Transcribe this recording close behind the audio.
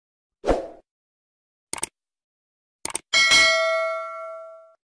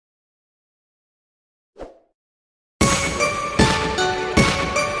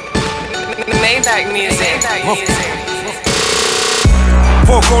Maybach music.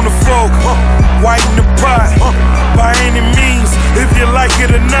 Pork on the fork, white in the pot. By any means, if you like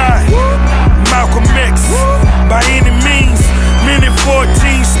it or not. Malcolm X, by any means. Minute 14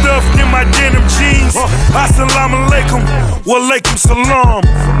 stuffed in my denim jeans. Assalamu alaikum, walaikum salam.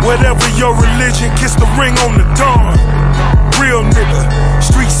 Whatever your religion, kiss the ring on the dawn. Real nigga,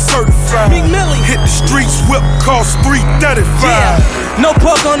 street certified. Hit the streets, whip cost $335. Yeah. No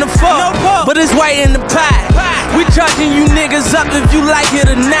pork on the fork, but it's white in the pot. We charging you niggas up if you like it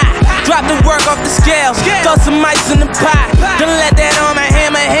or not. Drop the work off the scales, throw some ice in the pot. Don't let that on my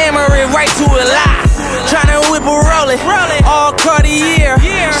hammer it right to a lie. Tryna whip a roll it, all Cartier.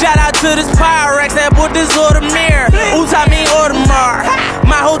 Shout out to this Pyrex that bought this Audemars. I mean Audemars.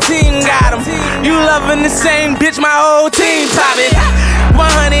 My whole team got them. You loving the same bitch, my whole team poppin'.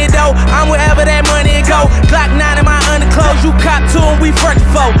 100 though, I'm wherever that money go. Glock 9 in my underclothes, you cop 2 and we fresh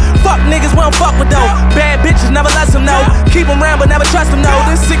for. Fuck niggas, we don't fuck with though. Bad bitches, never let them know. Keep them round but never trust them though.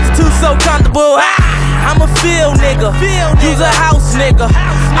 This 62 so comfortable. I'm a field nigga, use a house nigga.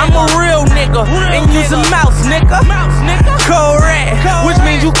 I'm a real nigga, and use a mouse nigga. Cold red, which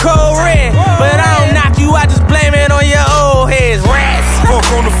means you cold red. But I don't knock you, I just blame it on your old heads. Rats. Pork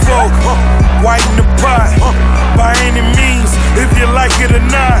on the fork, white in the pot. By any means, if you like it or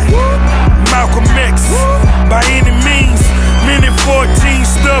not. Malcolm X, by any means. Minute 14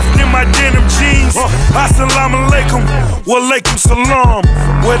 stuffed in my denim jeans. Assalamu alaikum, walaikum salam.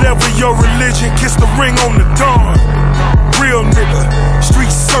 Whatever your religion, kiss the ring on the dawn. Real nigga,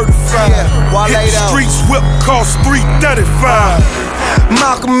 street certified. Hit the streets, whip cost $335.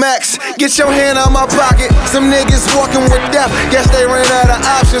 Malcolm X, get your hand out my pocket. Some niggas walking with death, guess they ran out of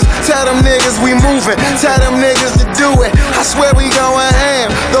options. Tell them niggas we moving, tell them niggas to do it. I swear we going ham,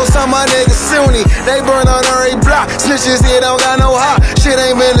 though some of my niggas Sunni. They burn on every block, snitches here don't got no hot. Shit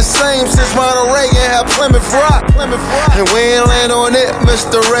ain't been the same since Ronald Reagan had Plymouth Rock. And we ain't land on it,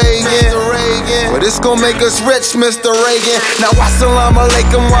 Mr. Reagan. But it's gon' make us rich, Mr. Reagan. Now assalamu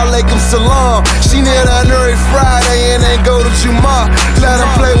alaikum, walaikum salam. She near that every Friday and ain't go to Juma. Let her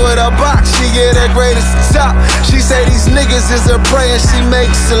play with her box, she get her greatest top. She say these niggas is her prey and she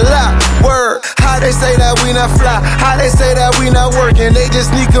makes a lot. Word, how they say that we not fly, how they say that we not working. They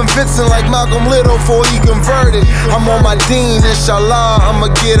just need convincing like Malcolm Little before he converted. I'm on my deen, inshallah,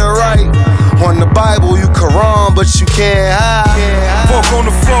 I'ma get it right. On the Bible, you Quran, but you can't hide. Pork on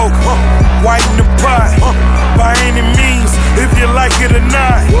the fork, white in the pot. By any means, if you like it or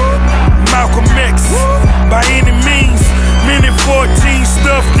not. Malcolm X, by any means. Minute 14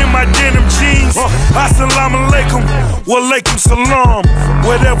 stuffed in my denim jeans. Assalamu alaikum, walaikum salam.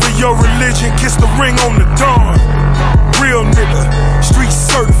 Whatever your religion, kiss the ring on the dawn. Real nigga, street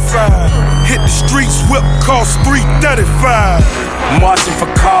certified. Hit the streets, whip cost $335. Marching for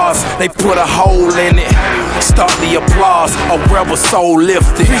cars, they put a hole in it. Start the applause, a rebel soul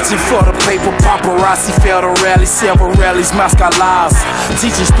lifted. Reaching for the paper, paparazzi, failed to rally. Several rallies, Moscow lies.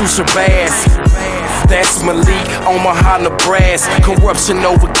 Teachers through Shabazz. That's Malik, Omaha, Nebraska. Corruption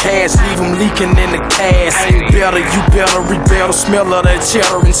over cash, leave them leaking in the cash. Ain't better, you better rebel. The smell of that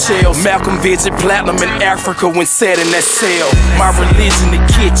cheddar and shells. Malcolm Vision platinum in Africa when set in that cell. My religion, the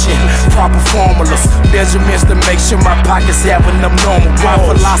kitchen, proper formulas. Measurements to make sure my pockets have an abnormal. My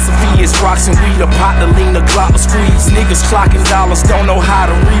philosophy is rocks and weed, a pot to lean, a Glock to squeeze. Niggas clocking dollars, don't know how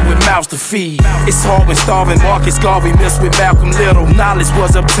to read with mouths to feed. It's hard when starving Marcus Garvey mixed with Malcolm Little. Knowledge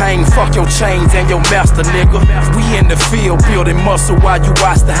was obtained, fuck your chains and your master, nigga. We in the field building muscle while you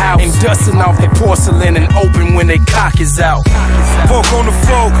watch the house. And dusting off their porcelain and open when they cock is out. Pork on the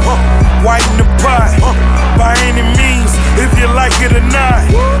fork, white in the pot. By any means, if you like it or not.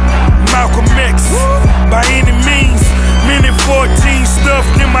 Malcolm X, by any means. Minute 14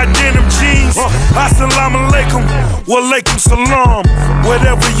 stuffed in my denim jeans. Assalamu alaikum, walaikum salam.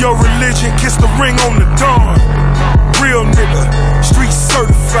 Whatever your religion, kiss the ring on the dawn. Real nigga, street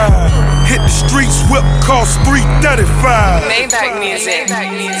certified. Hit the streets, whip cost $335. Maybach music.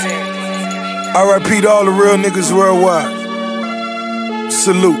 R.I.P. to all the real niggas worldwide.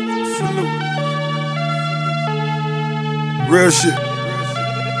 Salute. Real shit.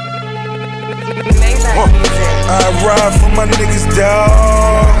 I ride for my niggas,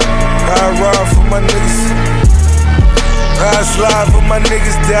 dawg. I ride for my niggas. I slide for my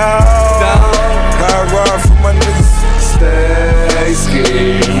niggas, dawg. I ride for my niggas. Stay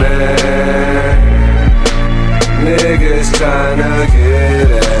scheming. Niggas tryna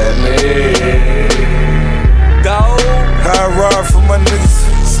get at me. I ride for my niggas.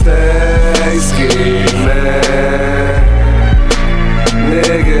 Stay scheming.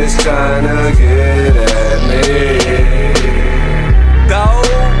 Niggas tryna get at me.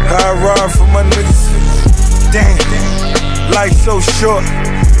 I ride for my short.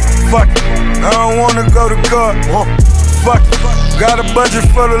 Fuck it, I don't wanna go to court. Fuck it, got a budget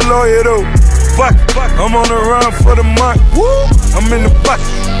for the lawyer though. Fuck it, I'm on the run for the month. I'm in the bucket,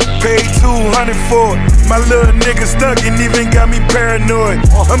 paid 200 for it. My little nigga stuck and even got me paranoid.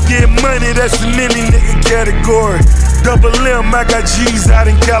 I'm getting money, that's the nilly nigga category. Double M, I got G's out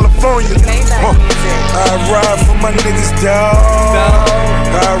in California. I ride for my niggas, dawg.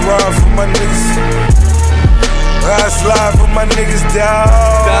 I ride for my niggas. I slide for my niggas, dawg.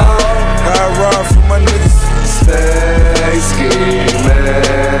 I ride for my niggas. Stay scheming.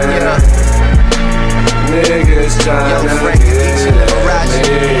 Niggas tryna get at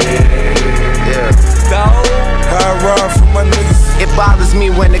me. I ride for my niggas. It bothers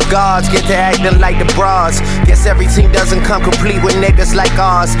me when the guards get to acting like the bras. Guess every team doesn't come complete with niggas like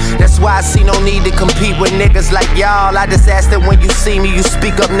ours. That's why I see no need to compete with niggas like y'all. I just ask that when you see me, you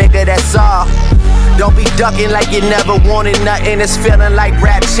speak up, nigga, that's all. Don't be ducking like you never wanted nothing. It's feeling like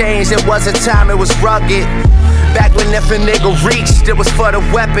rap changed. It wasn't time, it was rugged. Back when if a nigga reached, it was for the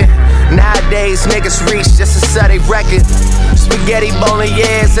weapon. Nowadays, niggas reach just to sell they record. Spaghetti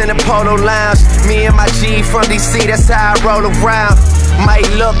bolognese in the Polo Lounge. Me and my G from DC, that's how I roll around. Might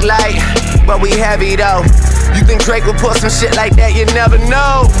look like, but we heavy though. You think Drake would put some shit like that? You never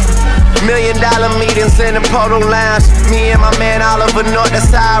know. $1 million meetings in the Polo Lounge. Me and my man Oliver North,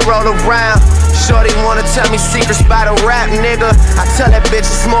 that's how I roll around. Shorty wanna tell me secrets by the rap, nigga. I tell that bitch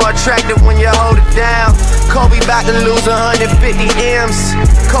it's more attractive when you hold it down. Kobe bout to lose 150 M's.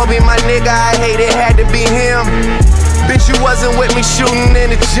 Kobe my nigga, I hate it, had to be him. Bitch, you wasn't with me shooting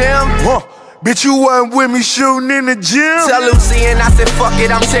in the gym. Bitch, you wasn't with me shooting in the gym. Tell Lucy and I said fuck it,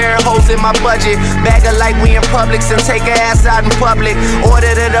 I'm tearing holes in my budget. Bag her like we in Publix and take her ass out in public.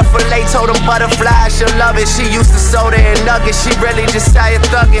 Ordered her the filet, told them butterflies, she'll love it. She used to soda and nuggets, she really just started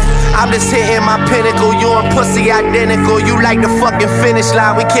thugging. I'm just hitting my pinnacle, you and pussy identical. You like the fucking finish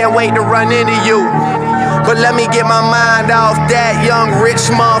line, we can't wait to run into you. But let me get my mind off that young rich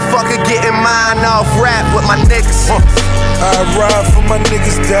motherfucker getting mine off rap with my niggas. I ride for my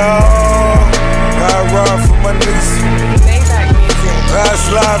niggas, dawg. I ride for my niggas. I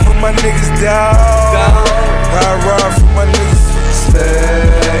slide for my niggas, dawg. I ride for my niggas.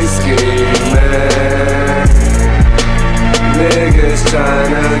 Stay scheming. Niggas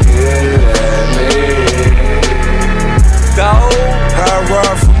tryna get at me. I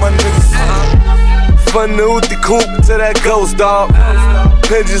ride for my niggas. From the Uti coupe to that ghost dog.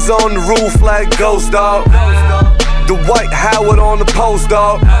 Pigeons on the roof like ghost dog. The white Howard on the post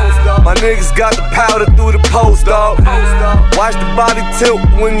dog. My niggas got the powder through the post dog. Watch the body tilt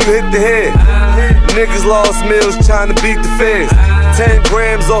when you hit the head. Niggas lost meals trying to beat the feds. 10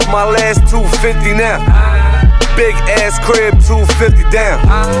 grams off my last 250 now. Big ass crib, 250 down.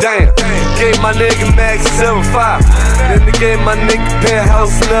 Damn, gave my nigga Max 7.5. Then they gave my nigga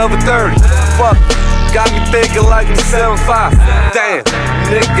penthouse another 30. Fuck, got me thinking like I'm 7.5. Damn,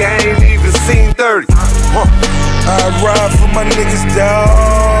 nigga ain't even seen 30. I ride for my niggas,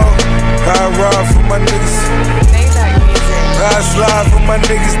 dawg. I ride for my niggas. I slide for my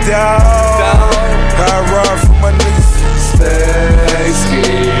niggas, dawg. I ride for my niggas. Stay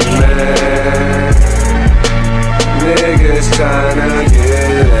scheming. Niggas tryna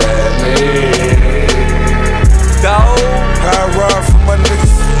get at me. I ride for my niggas.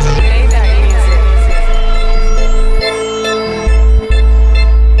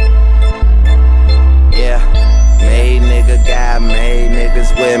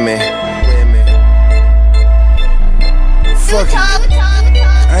 Women. Fuck it.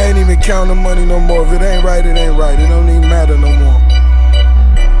 I ain't even counting money no more. If it ain't right, it ain't right. It don't even matter no more.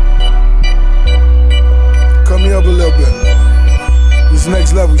 Cut me up a little bit. This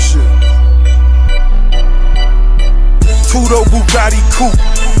next level shit. Two-door Bugatti coupe,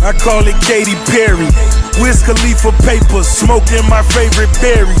 I call it Katy Perry. Wiz Khalifa papers, smoking my favorite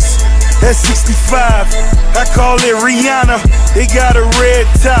berries. At 65, I call it Rihanna. It got a red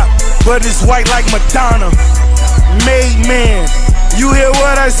top, but it's white like Madonna. Made man, you hear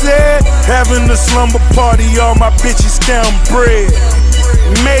what I said? Having a slumber party, all my bitches count bread.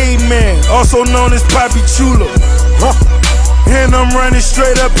 Made man, also known as Papi Chulo. And I'm running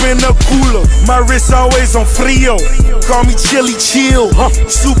straight up in the cooler. My wrist always on frio. Call me Chili Chill.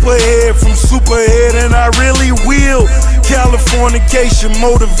 Superhead from Superhead, and I really will. Californication,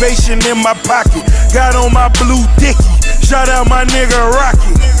 motivation in my pocket. Got on my blue dicky. Shout out my nigga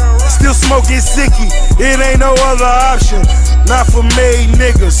Rocky. Still smoking sicky. It ain't no other option. Not for made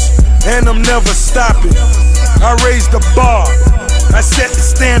niggas, and I'm never stopping. I raised the bar. I set the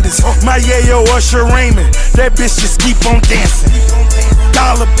standards, my yayo Usher Raymond. That bitch just keep on dancing.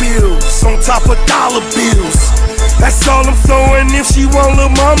 Dollar bills on top of dollar bills. That's all I'm throwing if she want lil'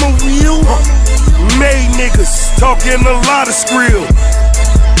 mama will. Made niggas talking a lot of skrill.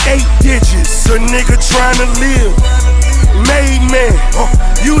 8 digits, a nigga trying to live. Made man,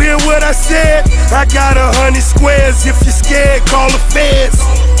 you hear what I said? I got 100 squares, if you're scared, call the feds.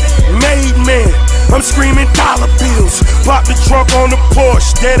 Made man, I'm screaming dollar bills. Pop the trunk on the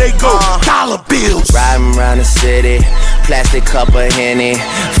Porsche, there they go, dollar bills. Riding around the city, plastic cup of Henny.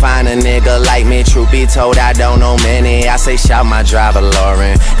 Find a nigga like me, truth be told I don't know many. I say shout my driver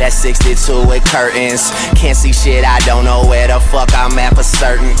Lauren, that's 62 with curtains. Can't see shit, I don't know where the fuck I'm at for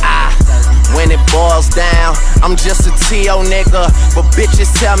certain. When it boils down, I'm just a T.O. nigga, but bitches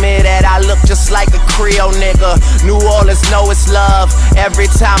tell me that I look just like a Creole nigga. New Orleans know it's love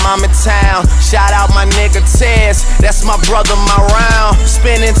every time I'm in town. Shout out my nigga Tez, that's my brother, my round.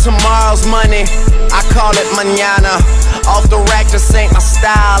 Spending tomorrow's money, I call it mañana. Off the rack, this ain't my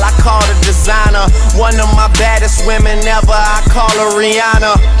style, I call it designer. One of my baddest women ever, I call her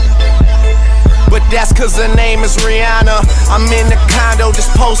Rihanna. But that's cause her name is Rihanna. I'm in the condo just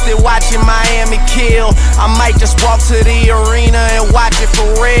posted watching Miami kill. I might just walk to the arena and watch it for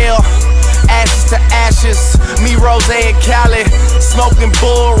real. Ashes to ashes, me, Rose, and Cali. Smoking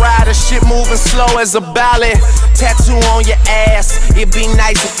bull rider, shit moving slow as a ballad. Tattoo on your ass, it'd be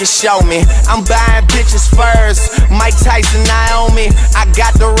nice if you show me. I'm buying bitches first, Mike Tyson, Naomi. I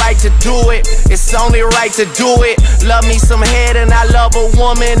got the right to do it, it's only right to do it. Love me some head and I love a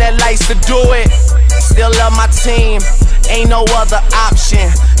woman that likes to do it. Still love my team, ain't no other option.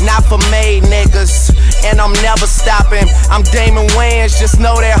 Not for made niggas, and I'm never stopping. I'm Damon Wayans, just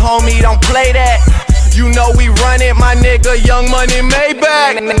know that homie don't play that. You know we run it, my nigga, Young Money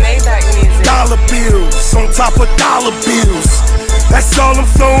Maybach. Dollar bills on top of dollar bills. That's all I'm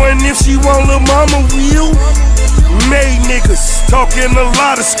throwing if she want lil' mama will. Made niggas talking a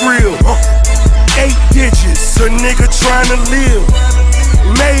lot of skrill. 8 digits, a nigga trying to live.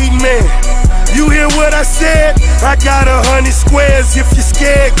 Made man, you hear what I said? I got 100 squares, if you're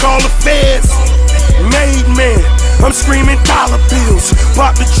scared, call the feds. Made man, I'm screaming dollar bills.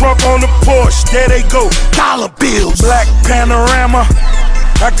 Pop the trunk on the Porsche, there they go, dollar bills. Black Panorama,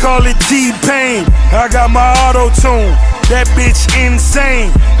 I call it T-Pain. I got my auto-tune, that bitch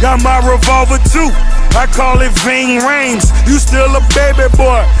insane. Got my revolver too, I call it Ving Rhames. You still a baby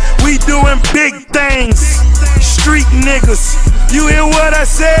boy, we doing big things. Street niggas, you hear what I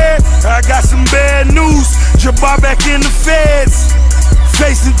said? I got some bad news, Jabbar back in the feds.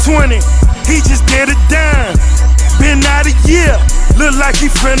 Facing 20, he just did a dime. Been out a year, look like he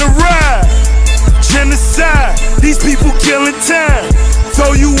finna ride. Genocide, these people killing time.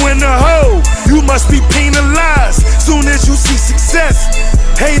 Throw you in the hole, you must be penalized. Soon as you see success,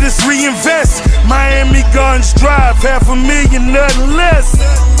 haters reinvest. Miami Gardens Drive, $500,000, nothing less.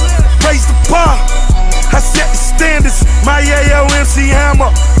 Raise the bar, I set the standards. My AOMC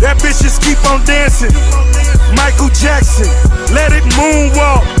hammer, that bitch just keep on dancing. Michael Jackson, let it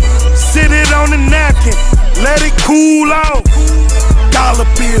moonwalk. Sit it on the napkin, let it cool off. Dollar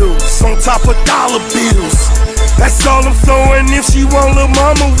bills on top of dollar bills. That's all I'm throwing if she want lil'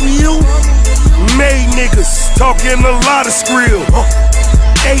 mama will. Made niggas talking a lot of skrill.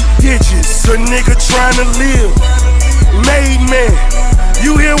 8 digits, a nigga trying to live. Made man,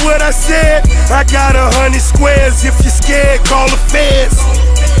 you hear what I said? I got 100 squares, if you're scared, call the feds.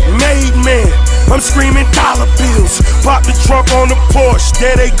 Made man, I'm screaming dollar bills. Pop the trunk on the Porsche,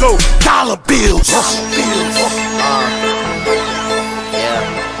 there they go, dollar bills.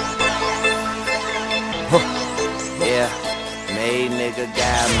 Yeah, made nigga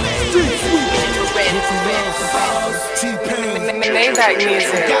got made. Maybach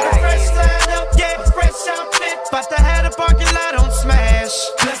music. Got a fresh line up, yeah, fresh outfit. But I had a parking lot on smash.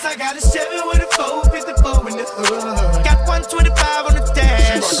 Plus I got a 7 with a 454 in the hood. Got 125 on the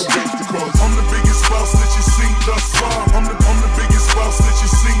dash. I'm the biggest boss that you seen thus far. I'm the biggest boss that you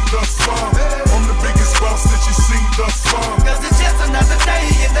seen thus far. I'm the biggest boss that you seen thus far. Cause it's just another day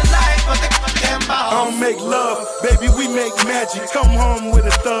in the life of the damn boss. I don't make love, baby, we make magic. Come home with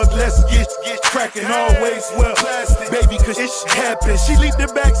a thug, let's get cracking. Always well, baby, cause it happens. She leave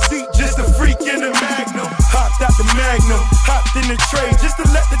the back seat, just a freak in the Magnum. Hopped out the Magnum, hopped in the tray, just to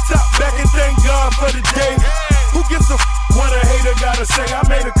let the top back and thank God for the day. Who gives a what a hater gotta say? I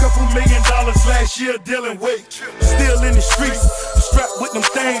made a couple $1 million last year dealing weight. Still in the streets, strapped with them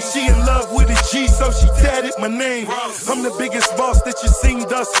things. She in love with a G, so she tatted my name. I'm the biggest boss that you seen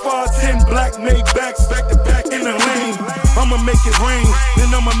thus far. 10 black Maybachs back to back in the lane. I'ma make it rain,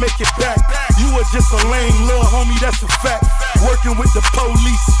 then I'ma make it back. You are just a lame little homie, that's a fact. Working with the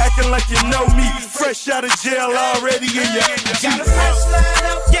police, acting like you know me. Fresh out of jail already in your Got a fresh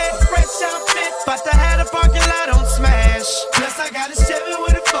line up, yeah, fresh fresh outfit, but I had a parking lot on smash. Plus I got a Chevy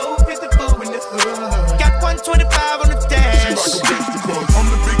with a 454 in the hood. Got 125 on the dash. I'm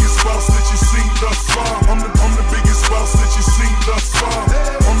the biggest boss that you seen thus far. I'm the biggest boss that you seen thus far.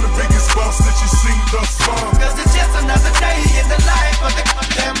 I'm the biggest boss that you seen thus far. Cause it's just another day in the life of the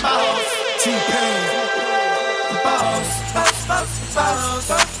damn boss. T-Pain. Boss, boss, boss, boss,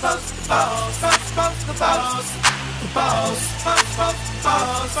 boss, boss, boss, boss, boss, the boss. Boss, boss, boss,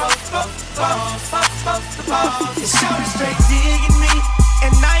 boss, boss, boss, boss, boss, boss, the boss. Shawty straight digging me,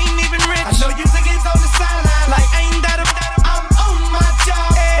 and I ain't even rich. I know you think it's on the sideline, like ain't that I'm on my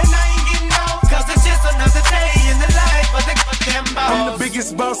job, and I ain't getting off, cause it's just another day in the life of the damn boss. I'm the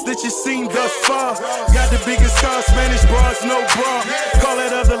biggest boss that you seen thus far. Got the biggest car, Spanish bras, no bra. Call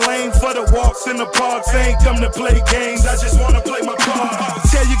that other lane for the walks in the parks. I ain't come to play games, I just wanna play my part.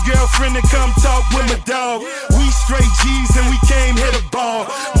 Tell your girlfriend to come talk with my dog. We straight G's and we came hit a ball.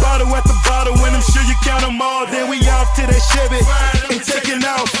 Bottle at the bottle, when I'm sure you count them all. Then we off to that Chevy and taking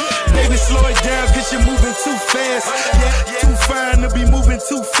off. Baby, slow it down, cause you're moving too fast. Yeah, too fine to be moving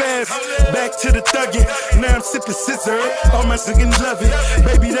too fast. Back to the thuggin', now I'm sipping scissor. All my singing love it,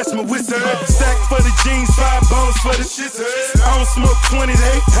 baby, that's my wizard. Stack for the jeans, 5 bones for the scissors. I don't smoke 20,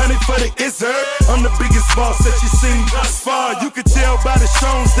 800 for the izzard. I'm the biggest boss that you seen thus far. You can tell by the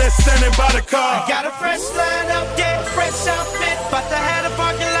shows that's standing by the car. I got a fresh line up, yeah, fresh outfit, but I had a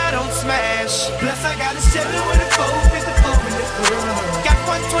parking lot on smash. Plus I got a Chevy with a 454 in the hood. Got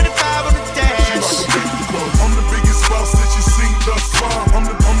 125 on the dash. I'm the biggest boss that you seen thus far. I'm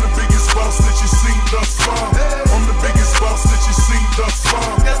the biggest boss that you seen thus far. I'm the biggest boss that you seen thus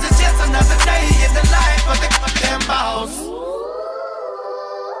far. Cause it's just another day in the life of the damn boss.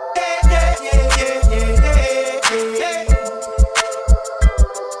 Yeah, yeah, yeah, yeah, yeah, yeah, yeah.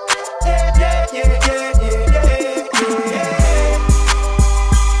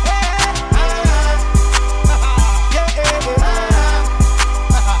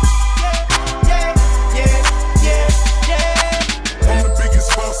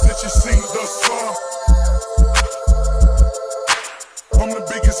 That you seen thus far. I'm the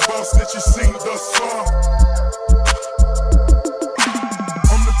biggest boss that you seen thus far.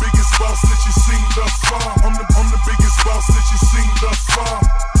 I'm the biggest boss that you seen thus far. I'm the biggest boss that you seen thus far.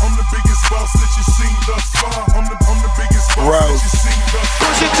 I'm the biggest boss that you seen thus far.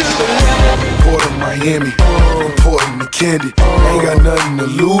 Port of Miami, important to Candy. Ain't got nothing to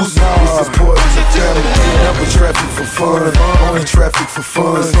lose. This is important to family. Never traffic for fun, only traffic for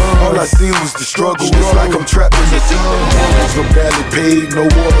fun. All I seen was the struggle. It's like I'm trapped in the sun. Mortgage were barely paid, no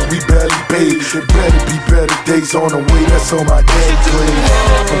water, we barely paid. There better be better days on the way. That's on my dad's grave.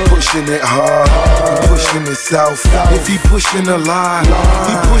 I'm pushing it hard, I'm pushing it south. If he pushing a lie,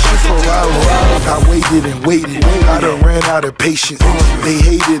 he pushing for hours. I waited and waited, I done ran out of patience. They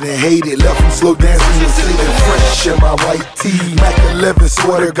hated and hated, left them slow dancing and singing fresh in my white tee. Mac 11,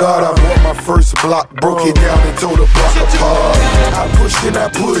 swear to God, I bought my first block, broke it down and tore the block apart. I push and I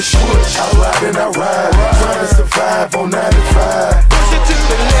push, I ride and I ride, trying to survive on 95.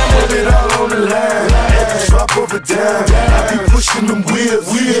 Put it all on the line, every drop of a dime. I be pushing them wheels,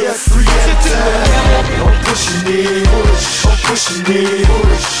 free at a time. I'm pushing it, I'm pushing it,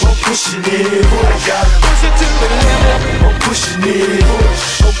 I'm pushing it. I gotta push it to the limit. I'm pushing it,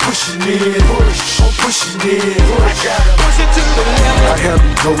 I'm pushing it, I'm pushing it. I gotta push it to the limit. I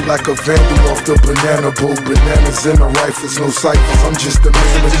handle dope like a vandal off the banana boat. Bananas and the rifles, no ciphers, I'm just a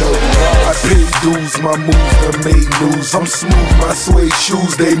man of no. I paid dues, my moves done made news. I'm smooth, my suede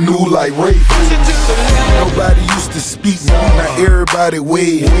shoes, they new like Ray Fools. Nobody used to speak, now everybody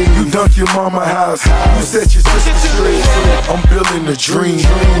wave. You dunk your mama house, you set your sister straight. I'm building a dream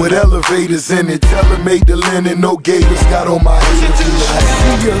with elevators in it. Tell her make the linen, no gators. Got on my haters.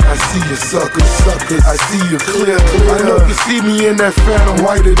 I see you suckers, I see you clear. I know you see me in that phantom,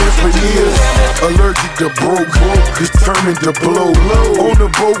 whiter than for years. Allergic to broke, determined to blow. On the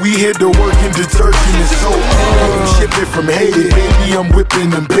boat we hit the work in detergent and soap. I'm shipping from Haiti, baby, I'm whipping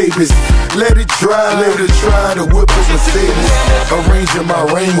them babies. Let it dry, let it try to whip a Mercedes. Arranging my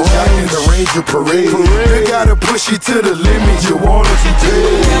range, I can arrange a parade. You gotta push it to the limit, you wanna be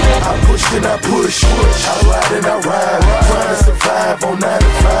paid. I push and I push, I ride and I ride, trying to survive on 9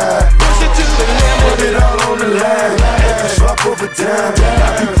 to 5. Push it to the limit, put it all on the line, every drop of a dime.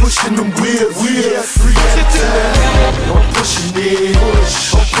 I be pushing them wheels, free at a time. I'm pushing it,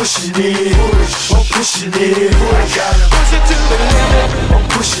 I'm pushing it, I'm pushing it. I gotta push it to the limit. I'm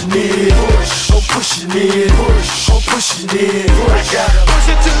pushing it, I'm pushing it, I'm pushing it. I gotta push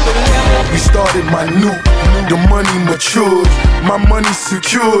it to the limit. We started minute, the money matured, my money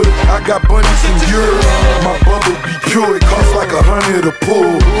secured. I got bunnies in Europe, my bubble be pure. It costs like 100 a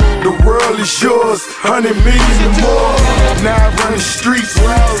pull. The world is yours, 100 million or more. Now I run the streets,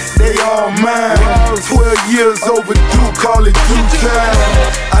 they all mine. 12 years overdue, call it due time.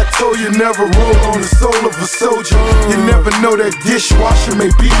 I told you never roll on the soul of a soldier. You never know that dishwasher may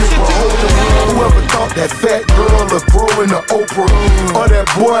be your beholder. Whoever thought that fat girl would grow into Oprah, or that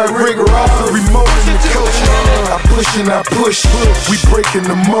boy Rick Ross a remote in the culture. I push and I push, we breaking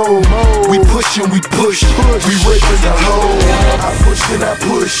the mold. We push and we push, we raping the hole. I push and I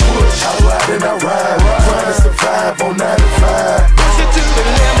push, I ride and I ride, trying to survive on 9 to 5.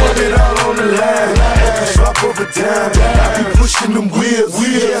 Put it all on the line, have to drop over time. I be pushing them wheels, 3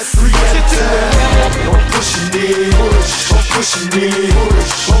 at a time. I'm pushing it, I'm pushing it,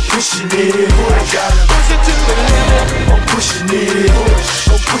 I'm pushing it. I gotta push it to the limit. I'm pushing it,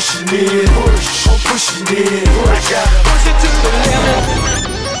 I'm pushing it, I'm pushing it. I gotta push it to the limit.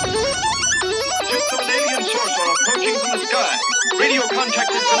 Ships of an alien source are approaching from the sky. Radio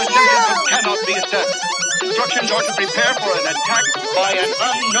contact has been attempted but cannot be established. Instructions are to prepare for an attack by an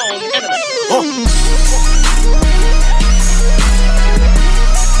unknown enemy.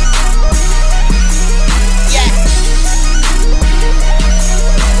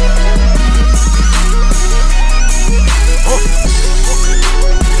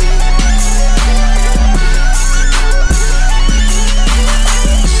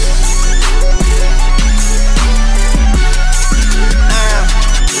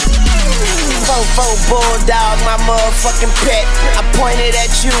 Bulldog, my motherfucking pet. I pointed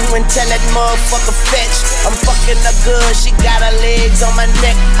at you and tell that motherfucker fetch. I'm fucking her good, she got her legs on my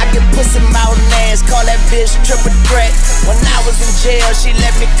neck. I get pussy mouth and ass, call that bitch triple threat. When I was in jail, she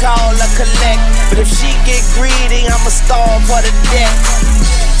let me call her collect. But if she get greedy, I'ma starve her to death.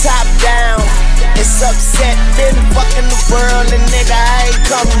 Top down, it's upset. Been fucking the world and nigga, I ain't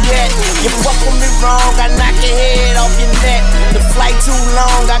come yet. You fuck with me wrong, I knock your head off your neck. The flight too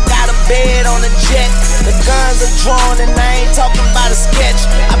long, I got a bed on a jet. The guns are drawn and I ain't talking about a sketch.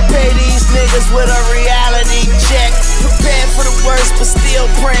 I pay these niggas with a reality check. Prepared for the worst, but still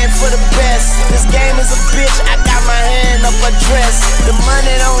praying for the best. This game is a bitch, I got my hand up her dress. The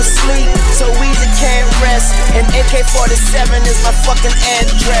money don't sleep, so easy can't rest. And AK-47 is my fucking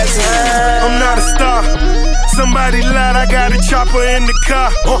address. I'm not a star, somebody lied, I got a chopper in the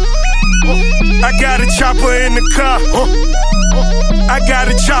car. I got a chopper in the car. I got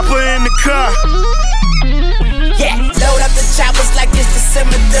a chopper in the car. Yeah, load up the choppers like it's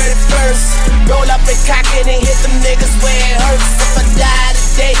December 31st. Roll up and cock it and hit them niggas where it hurts. If I die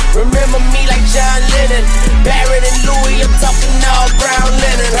today, remember me like John Lennon. Barrett and Louis, I'm talking all brown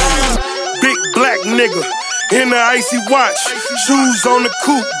linen. Big black nigga in the icy watch, shoes on the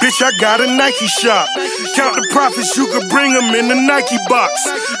coupe, bitch, I got a Nike shop. Count the profits, you could bring them in the Nike box.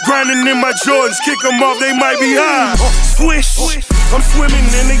 Grinding in my Jordans, kick them off, they might be high. Swish, I'm swimming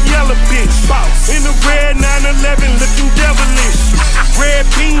in the yellow bitch. In the red 911, looking devilish. Red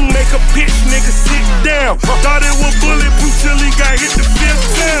beam, make a bitch nigga sit down. Thought it was bulletproof till he got hit the 5th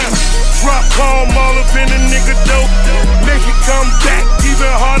time. Drop palm all up in a nigga dope. Make it come back even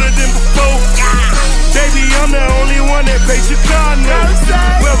harder than before. Baby, I'm the only one that pays your car now.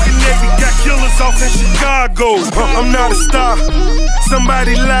 Well connected, got killers off in Chicago. I'm not a star,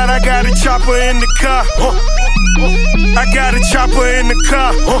 somebody lied, I got a chopper in the car. I got a chopper in the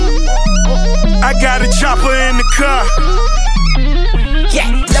car. I got a chopper in the car.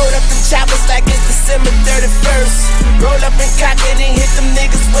 Yeah, load up the choppers like it's December 31st. Roll up and cock it and hit them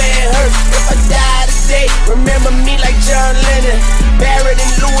niggas where it hurts. If I die today, remember me like John Lennon. Barrett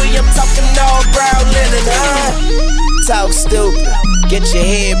and Louis, I'm talking all brown linen. Talk stupid, get your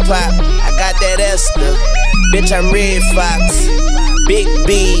head popped. I got that Esther, bitch, I'm Red Fox. Big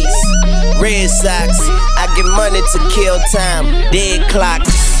B's, Red Sox. I get money to kill time, dead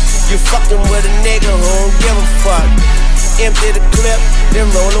clocks. You fucking with a nigga who don't give a fuck. Empty the clip, then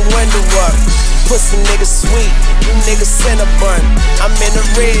roll the window up. Pussy nigga sweet, you niggas Cinnabon. I'm in a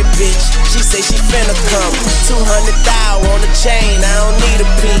red bitch, she say she finna come. 200,000 on the chain, I don't need a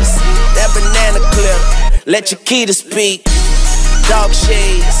piece. That banana clip, let your key to speak. Dog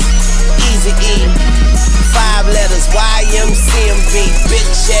shades, Easy E. 5 letters, YMCMB.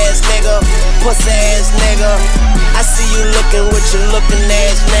 Bitch ass nigga, pussy ass nigga. I see you looking with your looking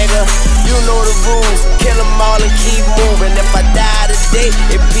ass nigga. You know the rules, kill them all and keep moving. If I die today,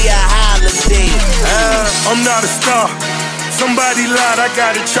 it be a holiday. I'm not a star, Somebody lied, I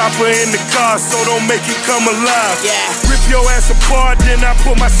got a chopper in the car, so don't make it come alive. Yeah. Rip your ass apart, then I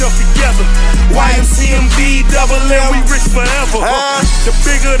put myself together. YMCMB, double M, we rich forever. The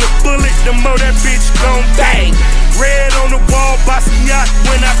bigger the bullet, the more that bitch gon' bang. Red on the wall, Basquiat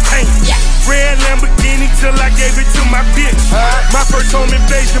when I paint. Red Lamborghini till I gave it to my bitch. My first home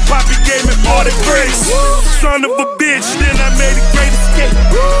invasion, Poppy gave me 40 bricks. Son of a bitch, then I made a great escape.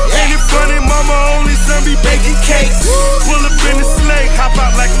 Ain't it funny, mama only son be baking cakes. Pull up in the sleigh, hop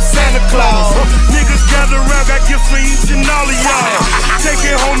out like I'm Santa Claus. Niggas gather around, got gifts for each and all of y'all. Take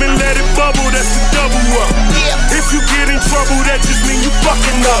it home and let it bubble, that's a double up. If you get in trouble, that just mean you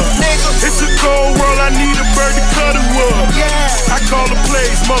fucking up. It's a cold world, I need a bird to cut a wood. I call the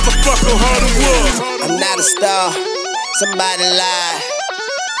plays, motherfucker, hard of wood. I'm not a star, somebody lied.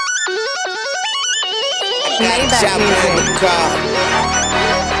 I got a chopper in the car.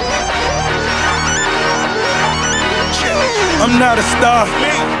 I'm not a star,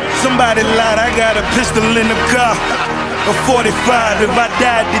 somebody lied, I got a pistol in the car. A 45, if I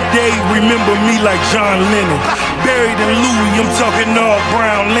died today, remember me like John Lennon. Buried in Louis, I'm talking all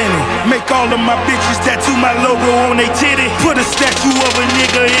brown linen. Make all of my bitches tattoo my logo on they titty. Put a statue of a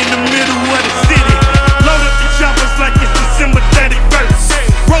nigga in the middle of the city. Load up the choppers like it's December 31st.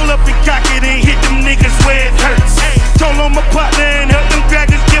 Roll up and cock it and hit them niggas where it hurts. Told on my partner and help them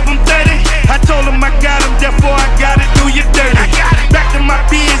crackers give them 30. I told him I got him, therefore I gotta do you dirty. Back to my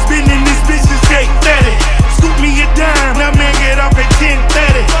biz, been in this bitch since 8:30. Scoop me a dime, now man get off at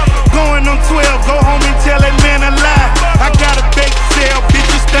 10:30. Going on 12, go home and tell that man a lie. I got a bake sale,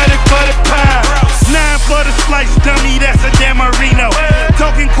 bitches 30 for the pie. 9 for the slice, dummy, that's a damn Marino.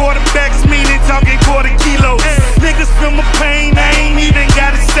 Talking quarterbacks, meaning talking quarter kilos. Niggas feel my pain, I ain't even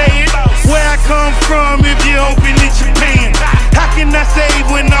gotta say it. Where I come from, if you open it, you paying. How can I save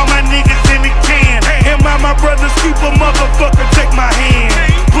when all my niggas in the can? Am I my brother's keeper, motherfucker, take my hand.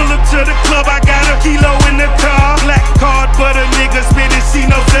 Pull up to the club, I got a kilo in the car. Black card, but a nigga spinning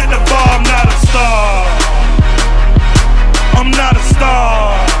C-notes at the bar. I'm not a star. I'm not a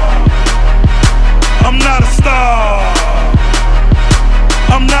star. I'm not a star.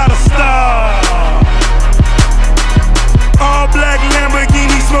 I'm not a star. All black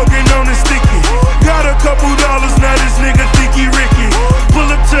Lamborghini smoking on the sticky. Got a couple dollars, now this nigga think he Ricky. Pull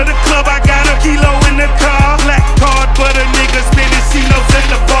up to the club, I got a kilo in the car. Black card, but a nigga spinning C-notes at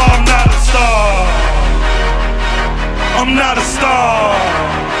the bar. I'm not a star. I'm not a star.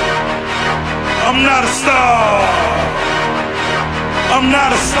 I'm not a star. I'm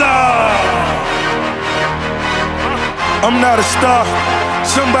not a star. I'm not a star.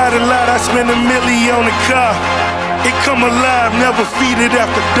 Somebody lied, I spent $1 million on the car. It come alive, never feed it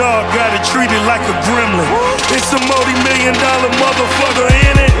after dark. Gotta treat it like a gremlin. It's a multi-million-dollar motherfucker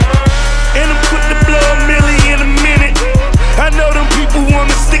in it. And I'm put the blow $1 million in a minute. I know them people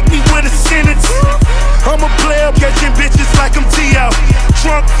wanna stick me with a sentence. I'm a player catching bitches like I'm T.O.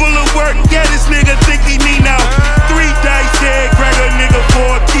 Trunk full of work, yeah, this nigga think he me now. 3 dice head, grab a nigga for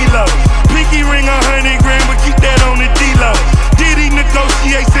a kilo. Pinky ring 100 grand, but keep that on the D-Lo. Diddy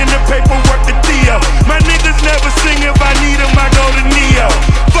negotiates in the paperwork to Theo. My niggas never sing, if I need him, I go to Neo.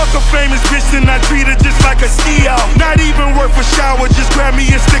 Fuck a famous bitch and I treat her just like a ski-o. Not even worth a shower, just grab me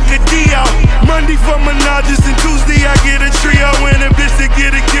a stick of Dio. Monday for menages and Tuesday I get a trio. And a bitch to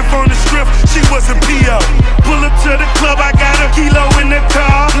get a gift on the script, she was a P.O. Pull up to the club, I got a kilo in the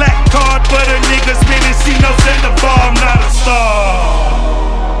car. Black card, but a nigga spinning C-notes at the bar. I'm not a star.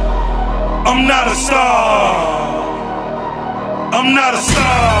 I'm not a star. I'm not a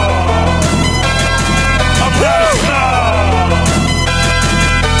star. I'm not a star.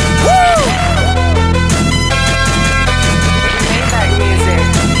 Woo! Maybach music.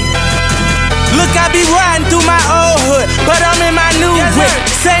 Look, I be riding through my old hood, but I'm in my new whip.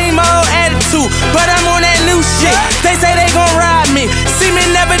 Same old attitude, but I'm on that new shit. They say they gon' ride me, see me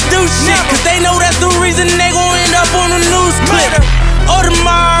never do shit, cause they know that's the reason they gon' end up on the news clip.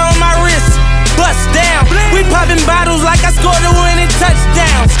 Audemars on my wrist, bust down. We poppin' bottles like I scored a winning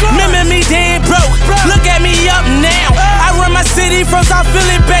touchdown. Remember me dead broke, look at me up now. I run my city from South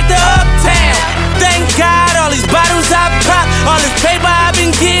Philly back to Uptown. Thank God all these bottles I pop, all this paper I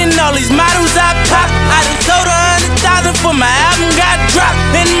been getting, all these models I pop. I done sold 100,000 for my album got dropped.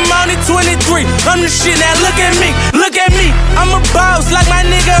 And I'm only 23, I'm the shit, now look at me, look at me. I'm a boss like my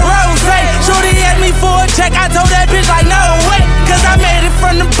nigga Rose. Shorty asked me for a check, I told that bitch like no way, cause I made it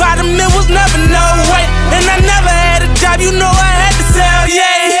from the bottom, it was never no way. And I never had a job, you know I had to sell,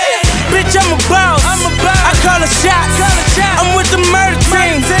 yeah. Bitch, I'm a boss, I call a shot. I'm with the murder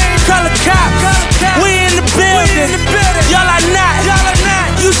team, call a cop. We in the building, y'all are not.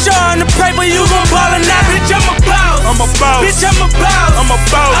 You showing the paper, you gon' ball or not, bitch, I'm a boss. I'm a boss. Bitch, I'm a boss. I'm a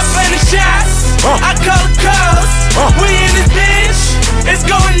boss. I play the shots. I call the calls. We in this bitch. It's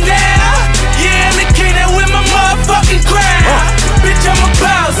going down. Yeah, look at that with my motherfucking crowd. Bitch, I'm a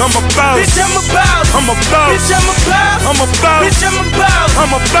boss. I'm a boss. Bitch, I'm a boss. I'm a boss. Bitch, I'm a boss. I'm a boss. Bitch, I'm a boss.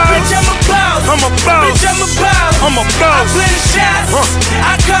 I'm a boss. Bitch, I'm a boss. I'm a boss. Bitch, I'm a boss. I'm a boss. I play the shots.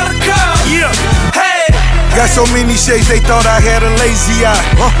 I call the calls. Yeah. Hey. Got so many shades they thought I had a lazy eye.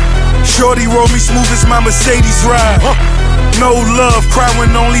 Shorty roll me smooth as my Mercedes ride. No love, cry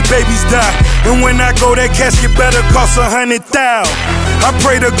when only babies die. And when I go, that casket better cost 100,000. I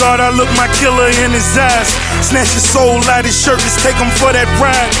pray to God I look my killer in his eyes. Snatch his soul out his shirt, let's take him for that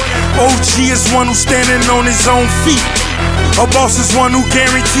ride. OG is one who's standing on his own feet. A boss is one who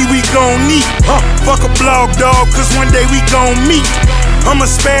guarantee we gon' meet. Fuck a blog dog, cause one day we gon' meet. I'ma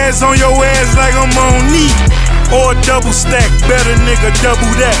spaz on your ass like I'm on knee. Or a double stack, better nigga, double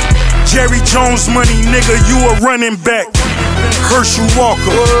that. Jerry Jones money, nigga, you a running back. Herschel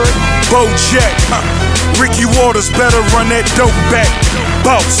Walker, Bo Jack, Ricky Waters, better run that dope back.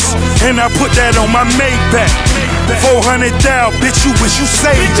 Boss, and I put that on my Maybach. 400 down, bitch, you wish you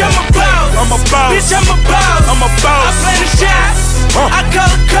saved Bitch, that. I'm a boss. I'm a boss. Bitch, I'm a boss. I'm a boss. I play the shots. I call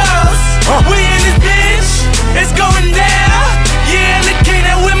the calls. We in this bitch. It's going down. Yeah, look at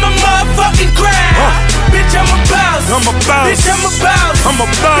that with my motherfucking crowd. Bitch, I'm a boss. I'm a boss. Bitch, I'm a boss. I'm a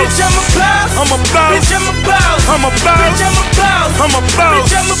boss. Bitch, I'm a boss. I'm a boss. Bitch, I'm a boss. I'm a boss. Bitch, I'm a boss. I'm a boss.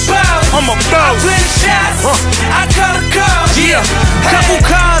 Bitch, I'm a boss. I'm a I boss. play the shots. I call the calls. Yeah. Couple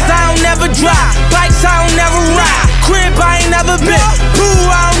cars I don't never drive, bikes I don't never ride, crib I ain't never been, pool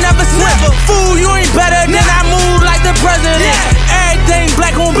I don't never sniff. Fool, you ain't better than I move like the president. Everything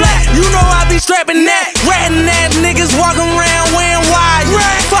black on black, you know I be strapping that. Ratting ass niggas walking around wearing wire,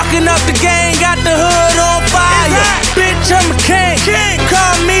 fucking up the game, got the hood on fire. Bitch, I'm a king.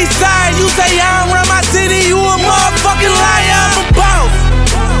 Call me sire. You say I don't run my city, you a motherfucking liar. I'm a boss,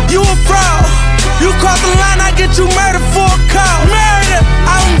 you a fraud. You cross the line, I get you murdered for a call. Murder,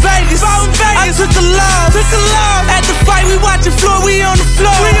 out in Vegas. I took the love. At the fight, we watching floor, we on the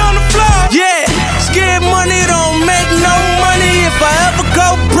floor. Yeah, scared money don't make no money. If I ever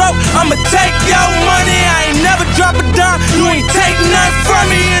go broke, I'ma take your money. I ain't never drop a dime, you ain't take nothing from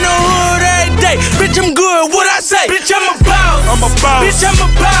me in the hood every day. Bitch, I'm good, what I say? Bitch, I'm a boss. I'm a boss. Bitch, I'm a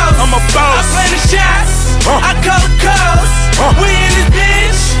boss. I'm a boss. I play the shots. I call the calls. We in this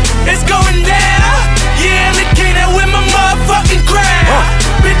bitch. It's going down. Yeah, look at that with my motherfucking crowd.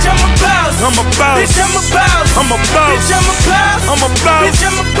 Bitch, I'm a boss. I'm a boss. Bitch, I'm a boss. I'm a boss. Bitch, I'm a boss. I'm a boss. Bitch,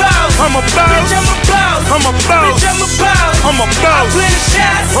 I'm a boss. I'm a boss. Bitch, I'm a boss. I'm a boss. Bitch, I'm a boss. I'm a I boss. play the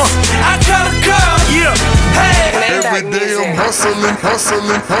shots. I call the calls. Yeah. Hey. Every day I'm hustling,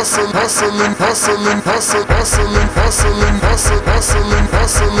 hustling, hustling, hustling, hustling, hustling, hustling, hustling, hustling, hustling,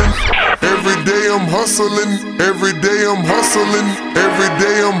 hustling. Every day I'm hustling, every day I'm hustling, every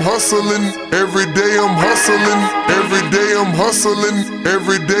day I'm hustling, every day I'm hustling, every day I'm hustling,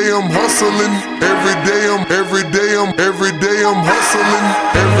 every day I'm hustling, every day I'm hustling, every day I'm hustling,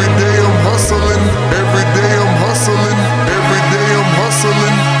 every day I'm hustling, every day I'm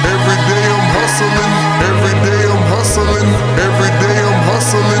hustling, every day I'm hustling, every day I'm hustling, every day I'm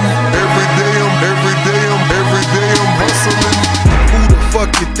hustling, every day I'm hustling, every day I'm hustling. Who the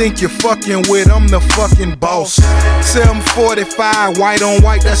fuck you think you're fucking with? I'm the fucking boss. 745, white on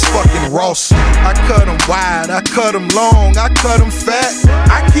white, that's fucking Ross. I cut them wide, I cut them long, I cut them fat.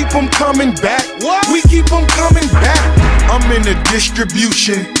 I keep them coming back, we keep them coming back. I'm in the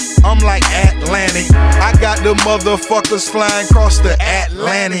distribution, I'm like Atlantic. I got the motherfuckers flying across the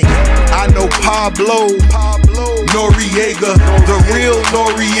Atlantic. I know Pablo Noriega, the real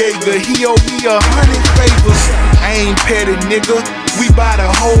Noriega. He owe me 100 favors. I ain't petty, nigga, we buy the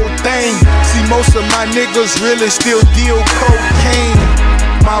whole thing. See, most of my niggas really still deal cocaine.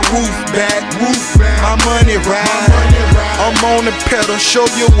 My roof back, my money ride. I'm on the pedal, show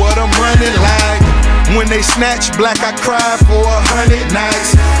you what I'm running like. When they snatch black, I cry for 100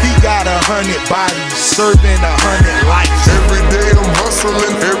 nights. He got 100 bodies, serving 100 lives. Every day I'm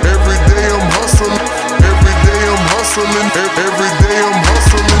hustling, every day I'm hustling, every day I'm hustling, every day I'm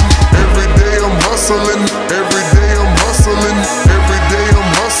hustling, every day I'm hustling, every day I'm hustling, every day I'm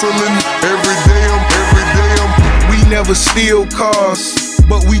hustling, every day I'm. We never steal cars,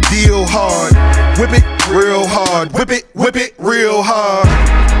 but we deal hard. Whip it real hard, whip it real hard.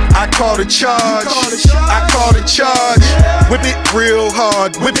 I call the charge, I call the charge. Whip it real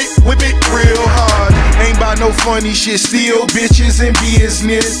hard, whip it real hard. Ain't about no funny shit, still bitches in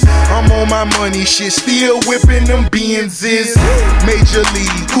business. I'm on my money shit, still whipping them Benzes. Major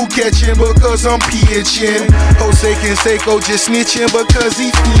league, who catching because I'm pitching. Jose Canseco just snitching because he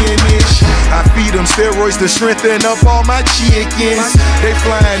finish. I feed them steroids to strengthen up all my chickens. They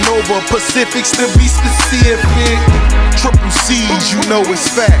flying over Pacifics to be specific. Triple C's, you know it's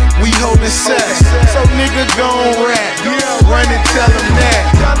fact. We holding sacks, so nigga gon' rap. Run and tell them that.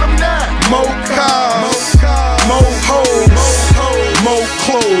 More cars, more hoes, more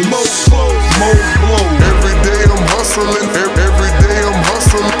clothes, more blows. Every day I'm hustling. Every day I'm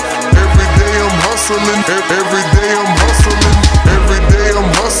hustling. Every day I'm hustling. Every day I'm hustling. Every day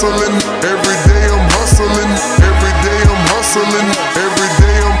I'm hustling. Every day I'm hustling. Every day I'm hustling. Every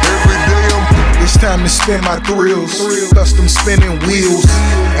day I'm. It's time to spend my thrills, custom spinning wheels.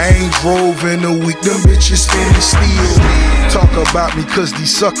 I ain't drove in a week, them bitches spinning steel. Talk about me, cause these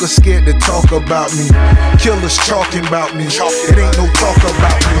suckers scared to talk about me. Killers talking about me, it ain't no talk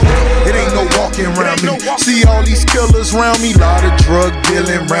about me. It ain't no walking around me. See all these killers around me, lot of drug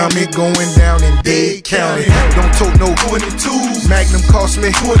dealing around me, going down in Dade County. Don't tote no 22s, Magnum cost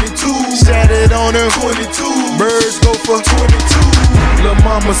me 22. Sat it on them 22, birds go for 22. Lil'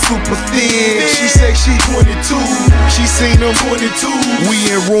 mama super thin, she say she 22. She seen them 22, we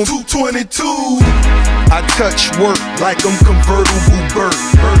in room 222. I touch work like I'm convertible Burt.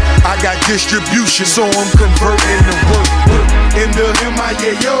 I got distribution, so I'm converting to work. In the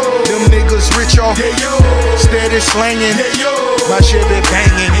MIA, yo, them niggas rich off, steady slanging, my shit be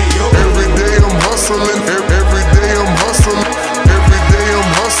banging. Every day I'm hustling. Every day I'm hustling. Every day I'm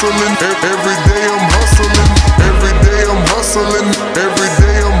hustling. Every day I'm hustling. Every day I'm hustling. Every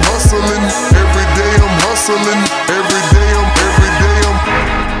day I'm hustling. Every day I'm hustling. Every day I'm.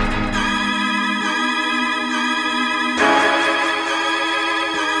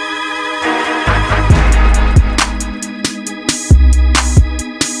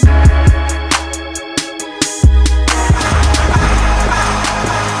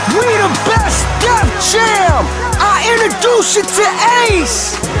 We the best Def Jam. I introduce you to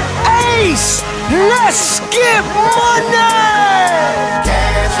Ace. Ace, let's get money.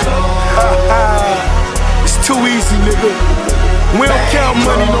 It's too easy, nigga. We don't count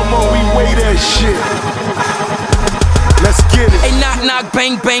money no more, we weigh that shit. Let's get it. Hey, knock, knock,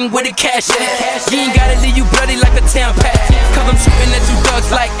 bang, bang, where the cash at? You ain't gotta leave you bloody like a tampad. Cause I'm shooting at you thugs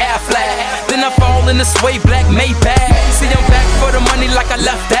like Affleck. Then I fall in the sway black Maybach. See, I'm back for the money like I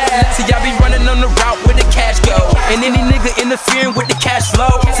left that. See, I be running on the route where the cash go. And any nigga interfering with the cash flow,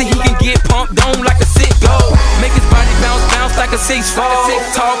 see, he can get pumped on like a sick go. Make his body bounce, bounce like a 6'4".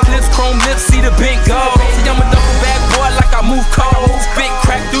 Tall clips, chrome lips, see the bent go. See, I'm a double bag boy like I move cold. Spit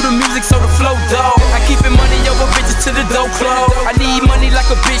crack through the music so the flow dope. I keep it money over bitches to the dough close. I need money like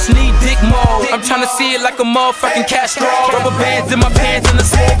a bitch need dick mode. I'm tryna see it like a motherfucking Castro. Rubber bands in my pants and a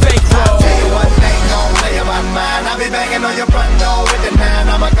small bankroll. I'll tell you one thing, don't play about mine. I'll be banging on your front door with the 9.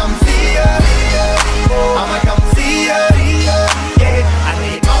 I'ma come see ya. I'ma come see ya. Yeah, I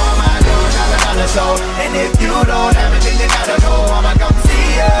need all my $1 show. And if you don't have it, then you gotta go. I'ma come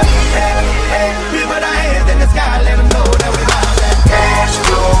see ya. Hey, hey, we put our hands in the sky, let them know that we got that cash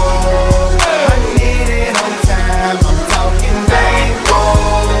flow. I need it on time. I'm talking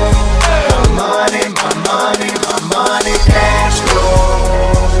bankroll. My money, my money, my money, cash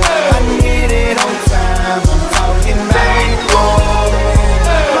flow. I need it on time. I'm talking bankroll.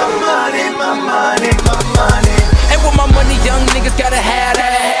 My money, my money, my money. And with my money, young niggas gotta have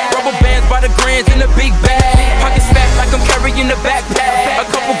that. Rubber bands by the grands in a big bag. Pockets fat like I'm carrying a backpack. A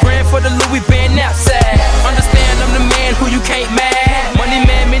couple grand for the Louis band knapsack. Understand I'm the man who you can't mad. Money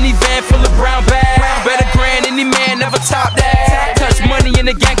man, minivan full of brown bags. Better grand, any man never top that. Touch money in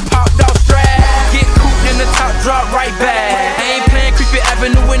the gang, popped off strap. Get cooped in the top, drop right back. I ain't playing Creepy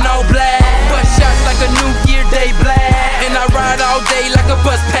Avenue in all black. Bust shots like a New Year Day black. And I ride all day like a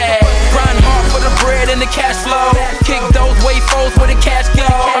bus pad. Grind hard for the bread and the cash flow. Kick those wayfolds where the cash go.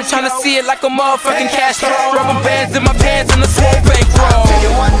 I'm tryna see it like a motherfucking cash flow. Rubber bands in my pants and a swole bankroll. I'll tell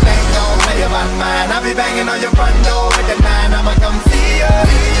you one thing, don't play about mine. I'll be banging on your front door with the 9. I'ma come see ya.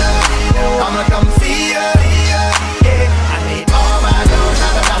 I'ma come see ya. Yeah, I need all my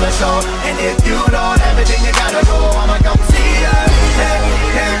 $1 show. And if you don't have it, then you gotta go. I'ma come see ya. Hey,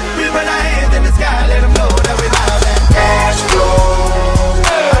 hey, we put our hands in the sky, let them know that we love that cash flow.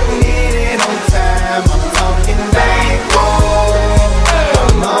 I need it on time. I'm talking bankroll. My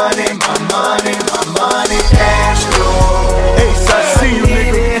money, my money, my money, cash flow. Ace, I see you,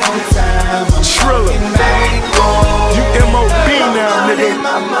 nigga. Triller. You MOB now, nigga.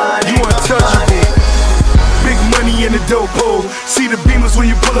 You untouchable. Big money in the dope hole. See the beamers when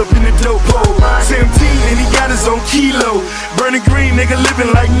you pull up in the dope hole. CMT niggas on kilo. Burning green, nigga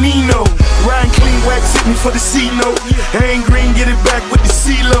living like Nino. Riding clean, wax hit me for the C-note. Ain't green, get it back with the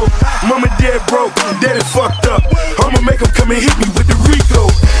C-lo. Mama dead broke, daddy fucked up. I'ma make him come and hit me with the Rico.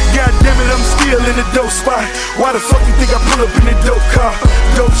 God damn it, I'm still in the dope spot. Why the fuck you think I pull up in the dope car?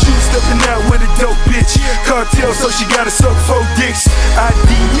 Dope shoes stepping out with a dope bitch. Cartel, so she gotta suck 4 dicks.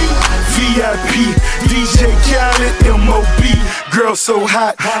 ID, VIP, DJ Khaled, MOB. Girl so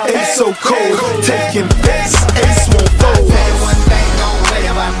hot, Ace so cold. Taking bets, Ace won't fold. I'll tell you one thing, don't play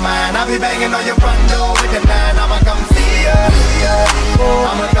about mine. I'll be banging on your front door with the 9. I'ma come see ya.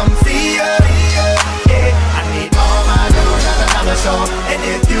 I'ma come see ya. Yeah, I need all my dough, $1 show.